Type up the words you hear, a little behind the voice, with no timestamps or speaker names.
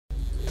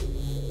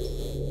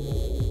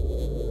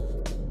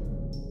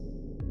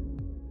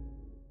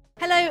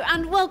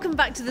and welcome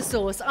back to The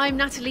Source. I'm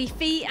Natalie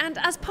Fee, and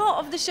as part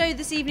of the show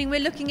this evening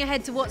we're looking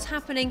ahead to what's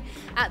happening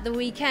at the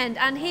weekend,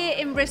 and here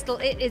in Bristol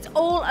it is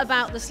all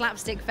about the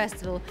Slapstick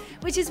Festival,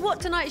 which is what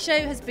tonight's show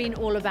has been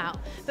all about.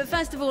 But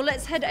first of all,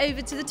 let's head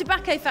over to the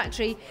Tobacco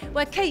Factory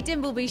where Kate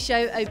Dimbleby's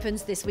show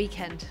opens this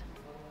weekend.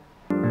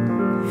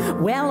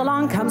 Well,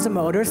 along comes a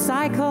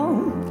motorcycle,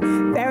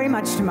 very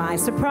much to my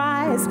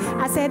surprise.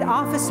 I said,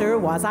 "Officer,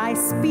 was I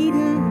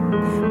speeding?"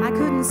 I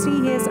couldn't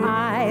see his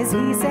eyes.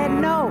 He said,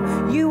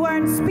 "No, you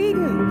weren't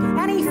speeding."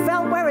 And he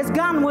felt where his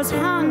gun was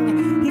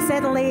hung. He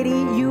said, "Lady,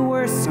 you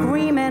were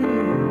screaming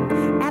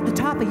at the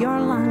top of your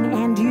lung,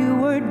 and you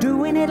were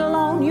doing it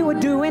alone. You were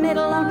doing it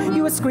alone.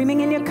 You were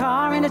screaming in your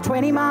car in a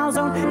 20-mile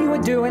zone. You were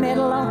doing it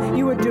alone.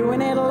 You were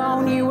doing it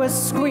alone. You were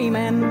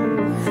screaming.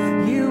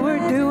 You were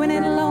doing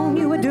it alone.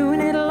 You were doing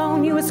it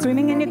alone. You were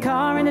screaming in your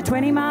car in a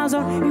 20-mile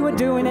zone. You were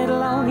doing it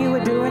alone. You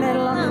were doing it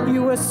alone.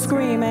 You were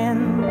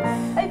screaming."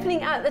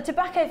 Opening at the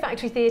Tobacco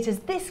Factory Theatres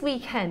this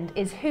weekend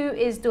is Who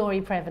is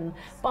Dory Previn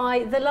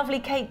by the lovely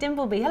Kate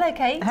Dimbleby. Hello,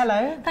 Kate.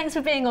 Hello. Thanks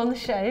for being on the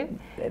show.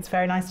 It's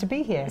very nice to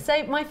be here.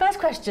 So my first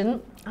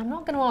question, I'm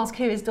not going to ask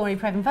who is Dory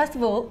Previn. First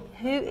of all,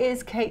 who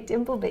is Kate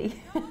Dimbleby?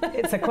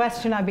 It's a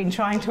question I've been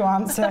trying to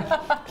answer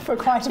for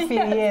quite a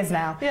few years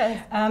now.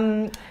 Yes.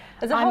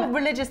 There's a whole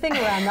religious thing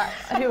around that,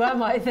 who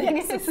am I thing.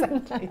 Yes,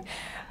 exactly.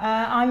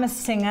 I'm a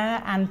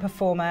singer and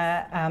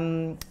performer.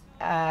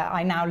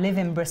 I now live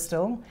in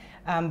Bristol,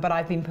 but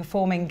I've been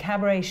performing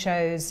cabaret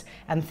shows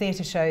and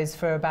theatre shows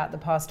for about the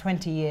past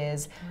 20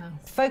 years,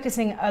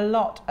 focusing a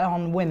lot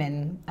on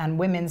women and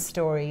women's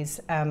stories.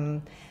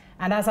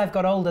 And as I've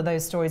got older,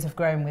 those stories have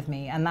grown with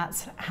me, and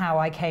that's how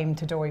I came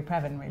to Dory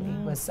Previn, really,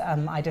 was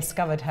I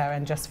discovered her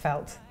and just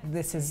felt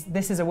this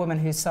is a woman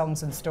whose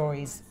songs and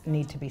stories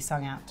need to be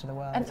sung out to the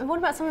world. And what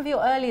about some of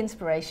your early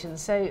inspirations?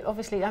 So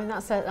obviously, I mean,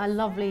 that's a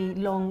lovely,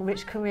 long,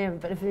 rich career,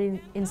 but if you're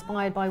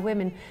inspired by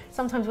women,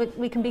 sometimes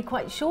we can be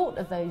quite short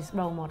of those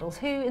role models.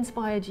 Who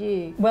inspired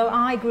you? Well,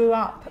 I grew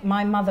up,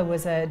 my mother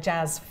was a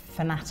jazz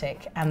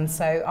fanatic, and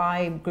so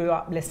I grew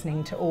up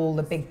listening to all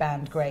the big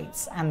band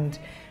greats, and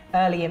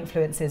early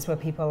influences were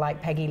people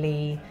like Peggy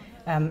Lee,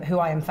 who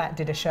I in fact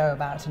did a show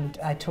about, and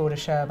I toured a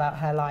show about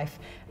her life,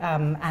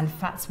 and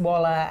Fats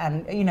Waller,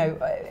 and you know,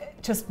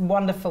 just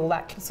wonderful,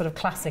 that sort of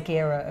classic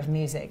era of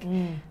music.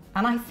 And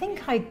I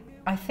think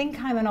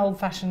I'm an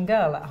old-fashioned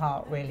girl at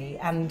heart, really,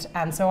 and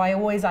so I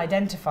always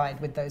identified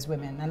with those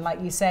women. And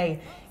like you say,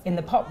 in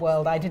the pop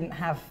world,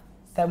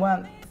 there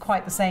weren't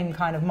quite the same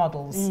kind of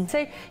models.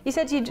 So you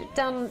said you've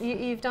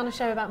done a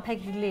show about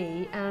Peggy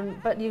Lee,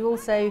 but you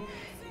also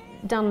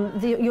done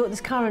this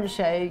current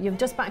show. You're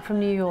just back from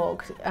New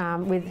York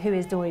with Who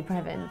is Dory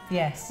Previn?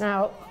 Yes.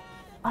 Now,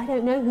 I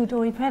don't know who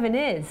Dory Previn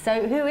is,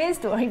 so who is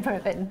Dory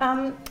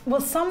Previn?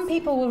 Well, some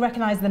people will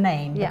recognise the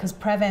name, because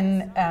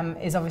Previn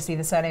is obviously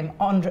the surname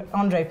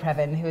Andre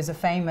Previn, who is a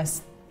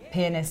famous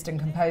pianist and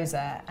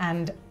composer,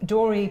 and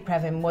Dory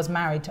Previn was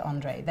married to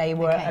Andre. They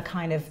were a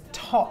kind of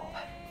top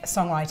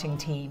songwriting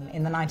team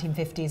in the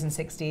 1950s and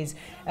 60s.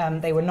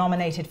 They were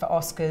nominated for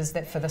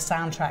Oscars for the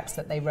soundtracks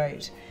that they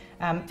wrote.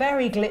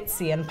 Very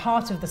glitzy, and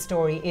part of the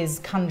story is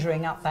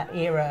conjuring up that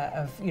era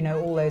of, you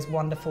know, all those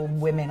wonderful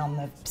women on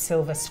the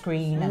silver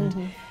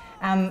screen.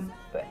 And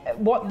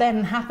what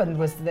then happened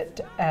was that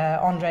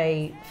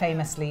Andre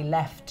famously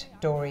left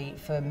Dory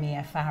for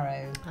Mia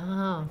Farrow,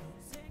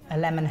 a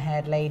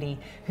lemon-haired lady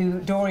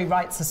who Dory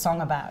writes a song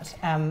about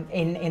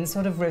in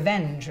sort of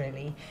revenge,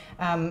 really.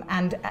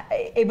 And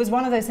it was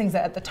one of those things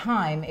that at the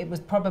time it was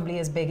probably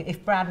as big.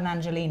 If Brad and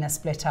Angelina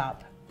split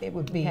up, it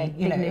would be,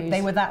 you know,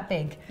 they were that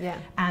big. Yeah.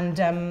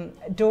 And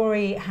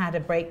Dory had a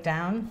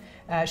breakdown.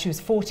 She was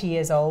 40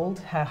 years old.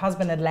 Her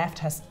husband had left,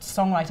 her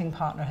songwriting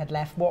partner had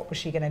left. What was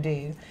she going to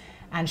do?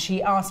 And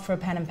she asked for a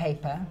pen and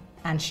paper,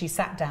 and she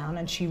sat down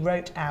and she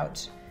wrote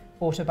out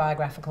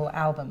autobiographical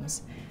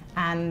albums.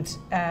 And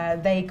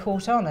they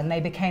caught on,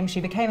 and she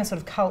became a sort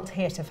of cult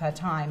hit of her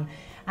time.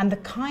 And the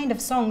kind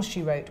of songs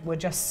she wrote were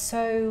just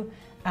so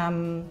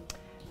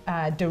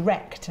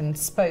direct and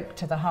spoke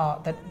to the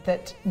heart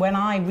that when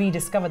I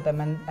rediscovered them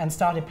and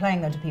started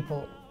playing them to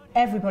people,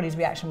 everybody's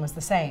reaction was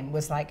the same,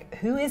 was like,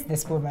 who is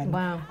this woman?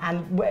 Wow.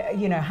 And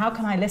you know, how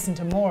can I listen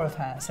to more of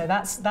her? So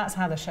that's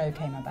how the show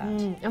came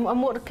about. And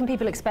what can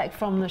people expect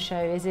from the show?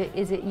 Is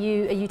it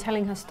you? Are you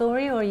telling her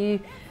story, or are you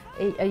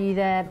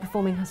there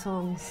performing her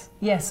songs?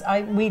 Yes,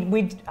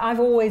 I've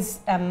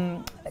always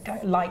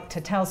liked to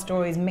tell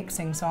stories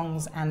mixing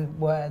songs and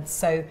words.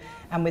 So,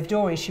 and with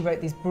Dory, she wrote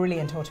these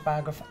brilliant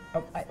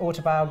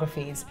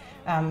autobiographies.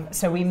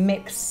 So we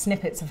mix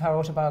snippets of her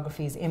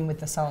autobiographies in with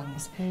the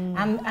songs.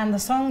 And the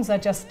songs are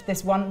just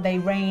this one, they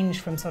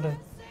range from sort of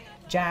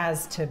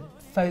jazz to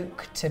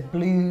folk to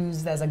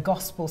blues. There's a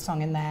gospel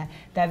song in there.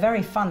 They're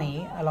very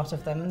funny, a lot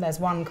of them. There's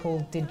one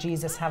called Did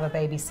Jesus Have a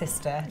Baby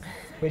Sister,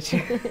 which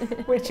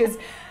is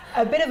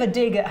a bit of a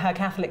dig at her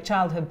Catholic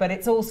childhood, but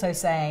it's also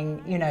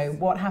saying, you know,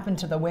 what happened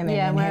to the women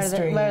in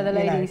history. Where are the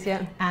ladies, you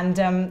know?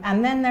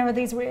 And then there are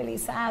these really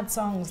sad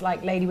songs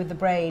like Lady with the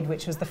Braid,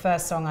 which was the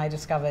first song I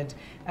discovered,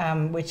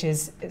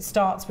 it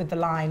starts with the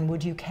line,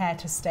 would you care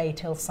to stay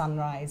till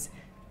sunrise?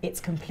 It's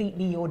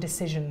completely your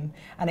decision.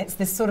 And it's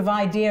this sort of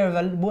idea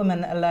of a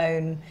woman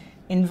alone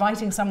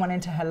inviting someone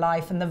into her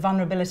life and the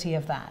vulnerability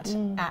of that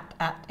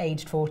at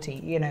age 40,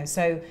 you know.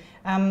 So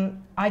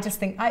I just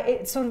think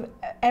it's sort of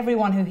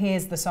everyone who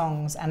hears the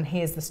songs and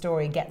hears the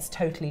story gets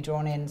totally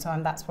drawn in. So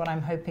that's what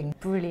I'm hoping.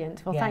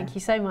 Brilliant. Well, thank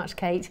you so much,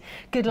 Kate.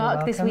 Good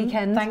luck this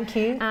weekend. Thank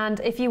you. And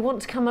if you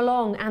want to come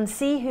along and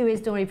see who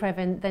is Dory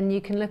Previn, then you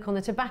can look on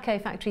the Tobacco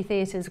Factory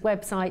Theatre's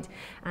website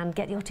and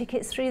get your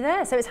tickets through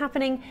there. So it's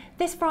happening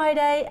this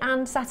Friday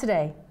and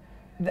Saturday.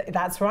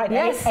 That's right,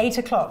 yes. 8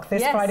 o'clock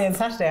this Friday and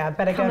Saturday. I'd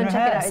better go and rehearse.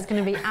 Check it out. It's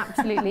going to be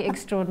absolutely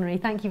extraordinary.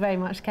 Thank you very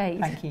much, Kate.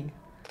 Thank you.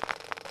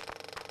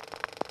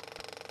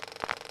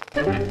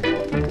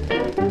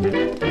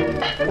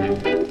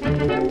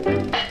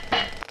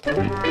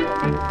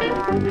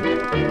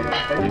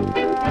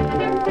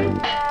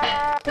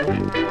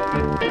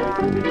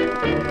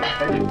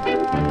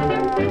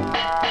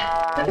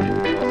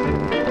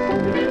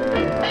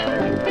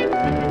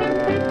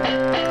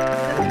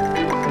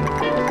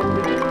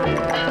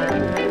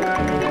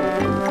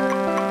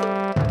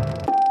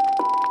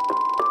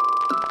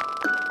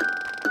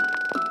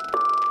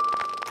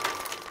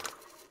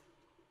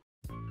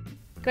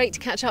 Great to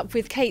catch up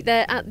with Kate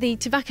there at the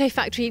Tobacco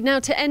Factory. Now,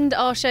 to end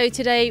our show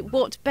today,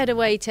 what better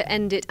way to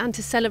end it and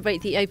to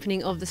celebrate the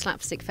opening of the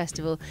Slapstick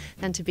Festival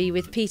than to be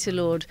with Peter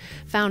Lord,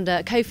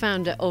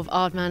 co-founder of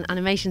Aardman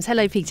Animations.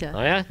 Hello, Peter.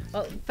 Hiya.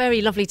 Well,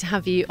 very lovely to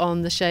have you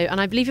on the show,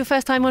 and I believe your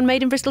first time on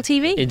Made in Bristol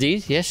TV?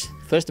 Indeed, yes.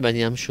 First of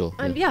many, I'm sure.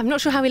 Yeah, I'm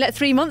not sure how we let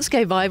 3 months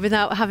go by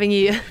without having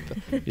you.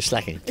 You're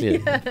slacking,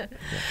 clearly. Yeah.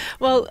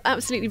 Well,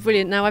 absolutely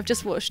brilliant. Now, I've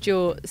just watched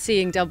your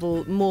Seeing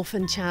Double Morph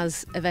and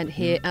Chaz event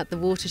here at the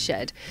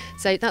Watershed.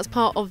 So that's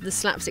part of the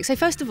Slapstick. So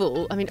first of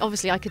all, I mean,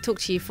 obviously I could talk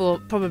to you for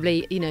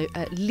probably, you know,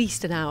 at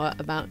least an hour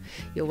about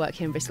your work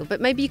here in Bristol, but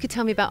maybe you could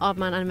tell me about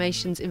Aardman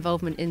Animation's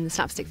involvement in the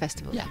Slapstick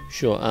Festival. Yeah,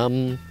 sure.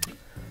 Well,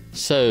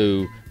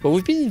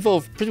 we've been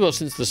involved pretty well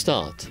since the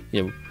start.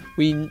 You know,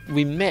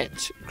 we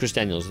met Chris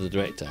Daniels, the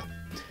director,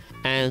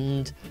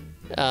 and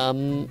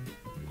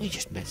we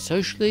just met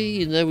socially.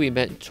 You know, we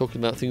met talking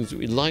about things that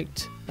we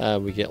liked.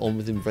 We get on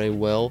with him very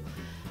well,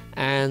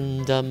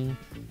 and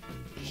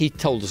he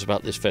told us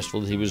about this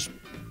festival that he was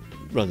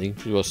running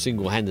pretty well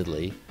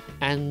single-handedly,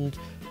 and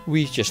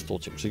we just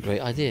thought it was a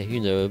great idea. You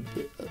know,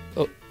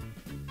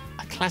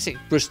 a classic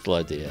Bristol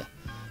idea,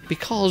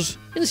 because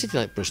in a city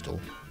like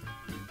Bristol,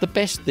 the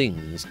best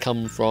things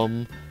come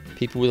from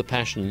people with a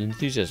passion and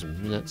enthusiasm,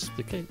 and that's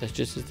the case. That's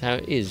just how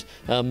it is.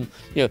 You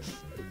know,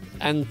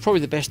 and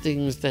probably the best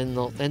things, they're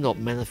not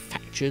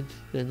manufactured,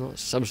 they're not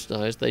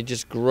subsidised, they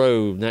just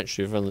grow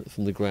naturally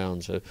from the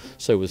ground.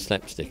 So with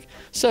Slapstick.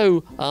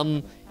 So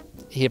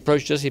he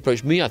approached us. He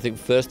approached me, I think,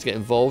 first to get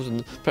involved,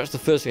 and perhaps the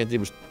first thing I did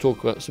was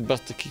talk about some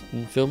Buster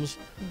Keaton films,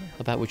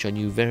 about which I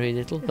knew very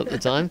little at the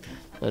time,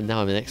 and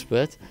now I'm an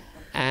expert.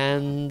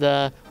 And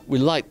we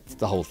liked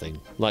the whole thing,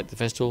 liked the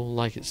festival,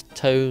 liked its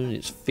tone,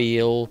 its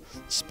feel,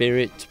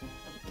 spirit,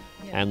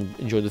 and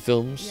enjoyed the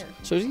films. Yeah.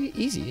 So it's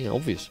easy, you know,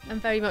 obvious.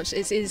 And very much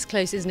it is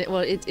close, isn't it?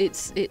 Well,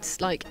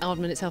 it's like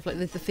Aardman itself, like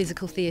the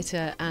physical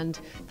theatre and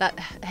that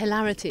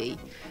hilarity.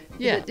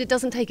 Yeah, it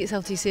doesn't take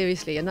itself too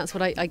seriously, and that's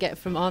what I get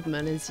from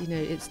Aardman. Is, you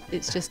know,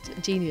 it's just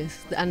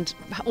genius, and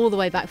all the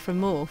way back from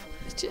Morph.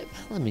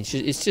 I mean,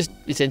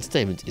 it's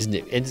entertainment, isn't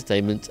it?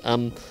 Entertainment.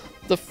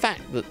 The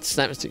fact that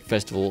Slapstick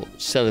Festival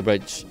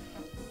celebrates,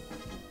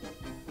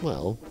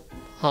 well,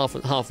 half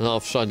and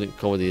half silent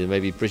comedy and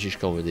maybe British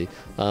comedy,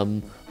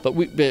 but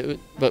we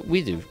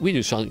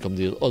do silent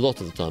comedy a lot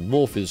of the time.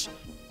 Morph is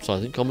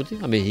silent comedy.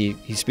 I mean,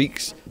 he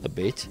speaks a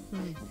bit,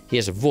 he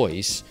has a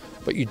voice,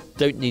 but you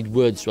don't need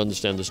words to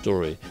understand the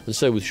story. And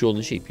so with Shaun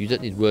the Sheep, you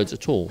don't need words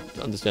at all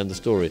to understand the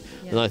story.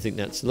 Yeah. And I think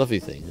that's a lovely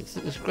thing. It's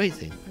a great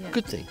thing,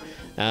 good thing.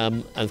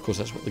 And of course,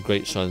 that's what the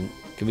great silent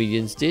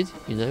comedians did,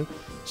 you know.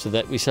 So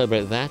that we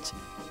celebrate that,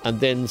 and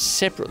then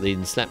separately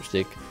in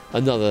Slapstick,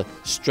 another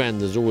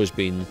strand has always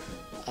been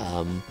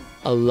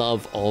a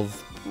love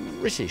of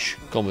British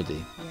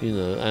comedy, you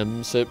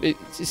know. So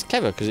it's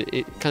clever because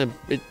it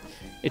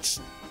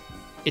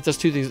does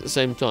two things at the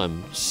same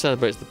time: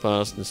 celebrates the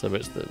past and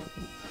celebrates the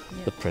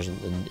present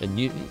and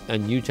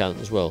new talent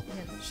as well.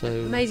 Yeah. So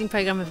amazing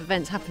programme of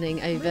events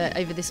happening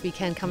over this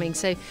weekend coming.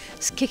 So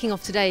it's kicking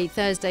off today,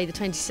 Thursday, the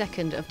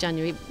 22nd of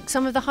January.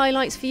 Some of the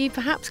highlights for you,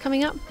 perhaps,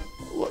 coming up.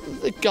 Well,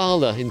 the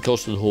gala in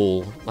Colston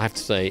Hall, I have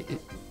to say,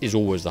 is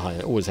always the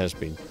highlight. Always has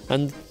been.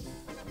 And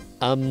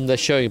they're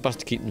showing a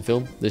Buster Keaton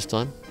film this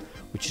time,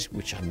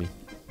 which I mean,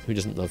 who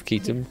doesn't love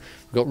Keaton? Yeah.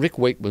 We've got Rick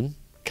Wakeman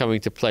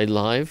coming to play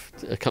live,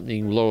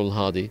 accompanying Laurel and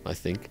Hardy, I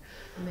think.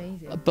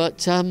 Amazing.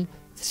 But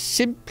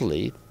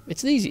simply,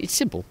 it's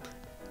simple.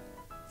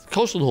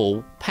 Colston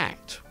Hall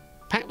packed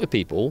with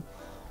people,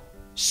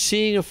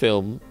 seeing a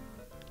film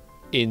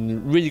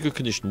in really good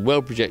condition,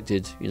 well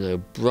projected,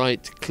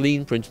 bright,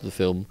 clean print of the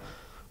film,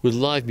 with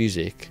live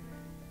music.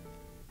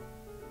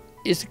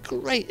 It's a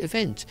great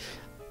event.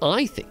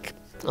 I think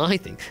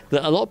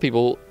that a lot of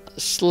people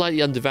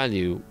slightly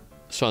undervalue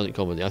silent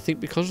comedy. I think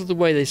because of the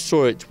way they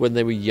saw it when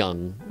they were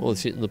young, or they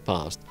see it in the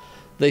past,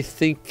 they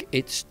think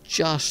it's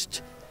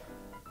just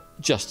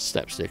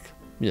slapstick.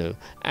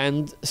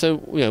 And so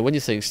when you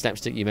think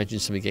slapstick, you imagine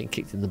somebody getting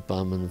kicked in the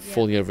bum and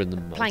falling over in the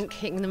mud. Plank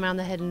hitting them around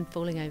the head and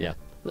falling over. Yeah.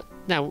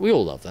 Now we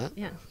all love that.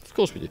 Yeah. Of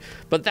course we do.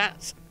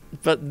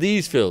 But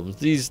these films,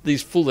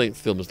 these full-length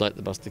films like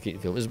the Buster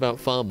Keaton film, is about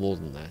far more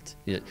than that.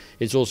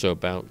 It's also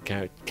about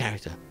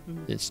character.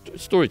 It's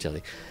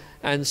storytelling.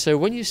 And so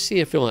when you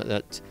see a film like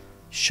that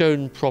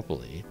shown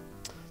properly,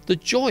 the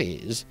joy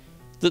is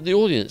that the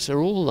audience are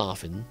all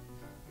laughing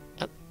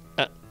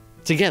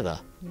together.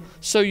 Yeah.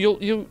 So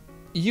you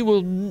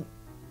will,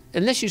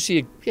 unless you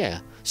see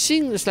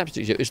seeing the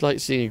slapstick show is like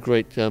seeing a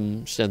great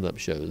stand-up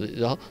show.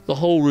 The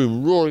whole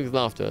room roaring with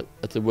laughter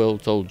at a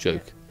well-told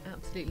joke. Yeah.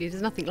 Absolutely,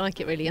 there's nothing like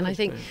it really, and I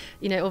think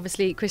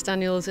obviously Chris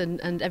Daniels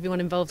and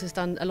everyone involved has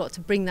done a lot to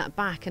bring that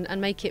back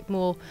and make it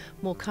more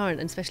current,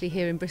 and especially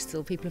here in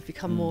Bristol people have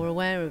become more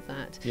aware of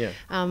that. Yeah.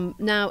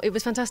 Now it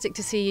was fantastic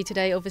to see you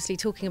today, obviously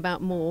talking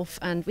about Morph,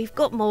 and we've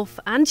got Morph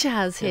and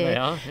Chaz here. Here they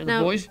are, and now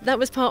the boys. That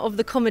was part of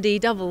the comedy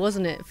double,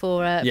 wasn't it,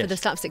 for the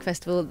Slapstick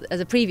Festival as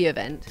a preview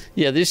event?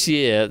 Yeah, this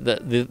year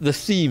the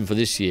theme for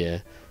this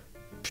year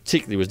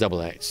particularly was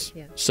double acts.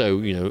 Yeah.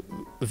 So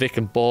Vic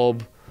and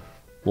Bob,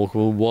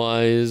 Morecambe and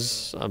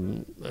Wise,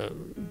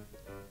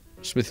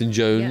 Smith and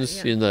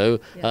Jones,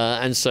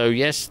 and so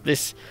yes,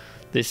 this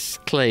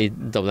clay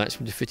double act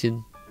seemed to fit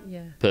in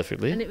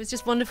perfectly. And it was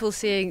just wonderful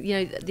seeing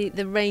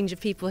the range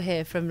of people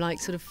here, from like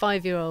sort of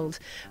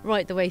 5-year-olds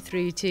right the way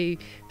through to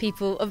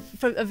people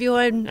of your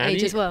own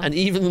age as well, and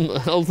even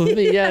older than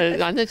me. Yeah,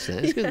 I noticed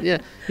that. It's good. No,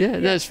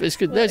 it's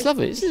good. No, it's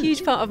lovely. It's a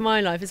huge part of my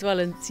life as well,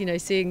 and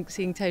seeing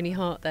Tony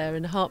Hart there,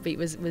 and Heartbeat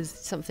was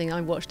something I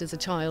watched as a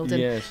child,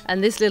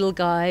 and this little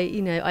guy,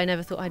 I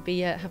never thought I'd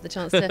have the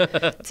chance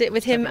to sit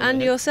with him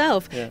and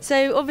yourself. Yeah.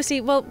 So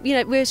obviously,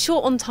 we're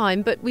short on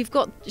time, but we've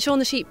got Shaun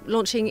the Sheep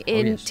launching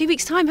in 2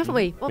 weeks' time, haven't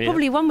we? Well,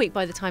 probably 1 week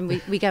by the time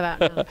we go out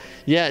now.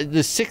 Yeah, the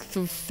 6th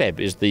of Feb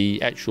is the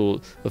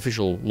actual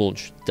official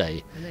launch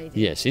day. Amazing.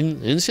 Yes,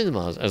 in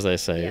cinemas, as they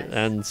say. Yes.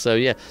 And so,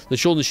 the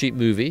Shaun the Sheep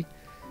movie,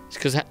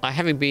 because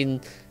having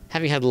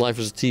had a life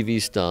as a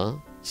TV star,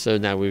 so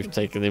now we've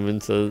taken him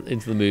into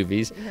the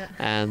movies,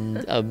 and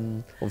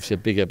obviously a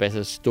bigger,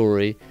 better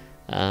story.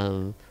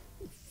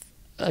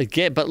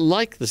 Again, but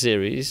like the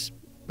series,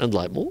 and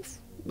like Morph,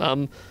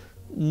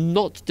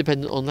 not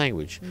dependent on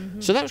language.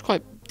 So that was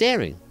quite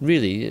daring,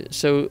 really.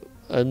 So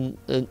an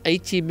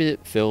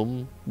 80-minute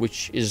film,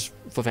 which is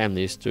for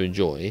families to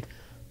enjoy,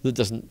 that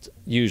doesn't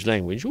use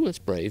language. Oh, that's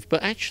brave.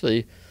 But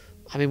actually,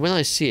 when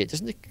I see it,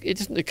 it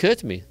doesn't occur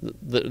to me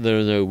that there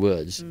are no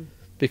words,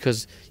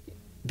 because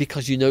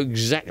you know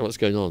exactly what's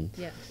going on.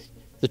 Yeah.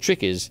 The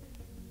trick is,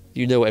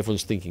 you know what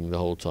everyone's thinking the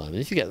whole time, and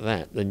if you get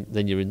that,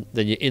 then you're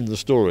in the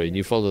story and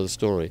you follow the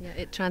story.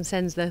 Yeah, it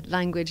transcends the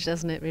language,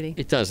 doesn't it? Really,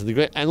 it does.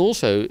 And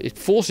also it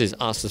forces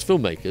us as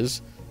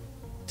filmmakers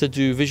to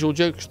do visual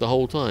jokes the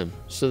whole time.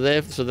 So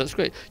that's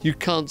great. You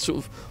can't sort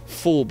of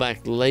fall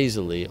back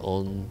lazily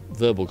on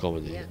verbal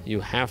comedy. Yeah. You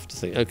have to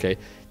think, okay,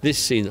 this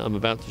scene I'm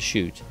about to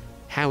shoot,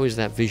 how is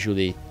that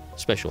visually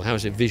special? How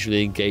is it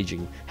visually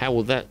engaging? How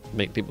will that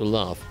make people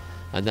laugh?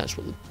 And that's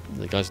what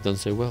the guys have done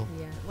so well.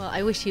 Yeah. Well,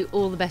 I wish you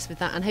all the best with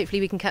that, and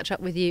hopefully we can catch up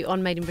with you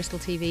on Made in Bristol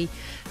TV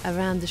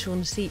around the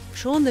Shaun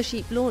the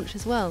Sheep launch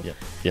as well.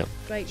 Yeah.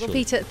 Great. Sure. Well,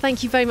 Peter,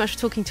 thank you very much for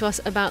talking to us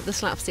about the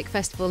Slapstick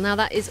Festival. Now,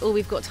 that is all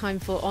we've got time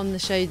for on the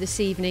show this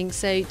evening,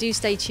 so do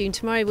stay tuned.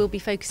 Tomorrow we'll be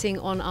focusing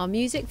on our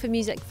music for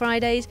Music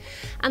Fridays,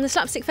 and the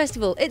Slapstick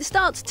Festival. It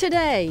starts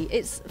today.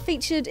 It's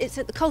featured. It's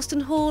at the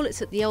Colston Hall.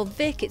 It's at the Old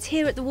Vic. It's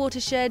here at the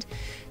Watershed.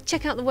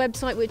 Check out the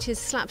website, which is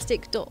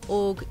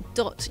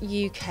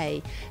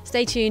slapstick.org.uk.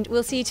 Stay tuned.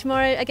 We'll see you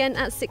tomorrow again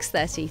at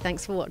 6:30.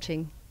 Thanks for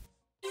watching.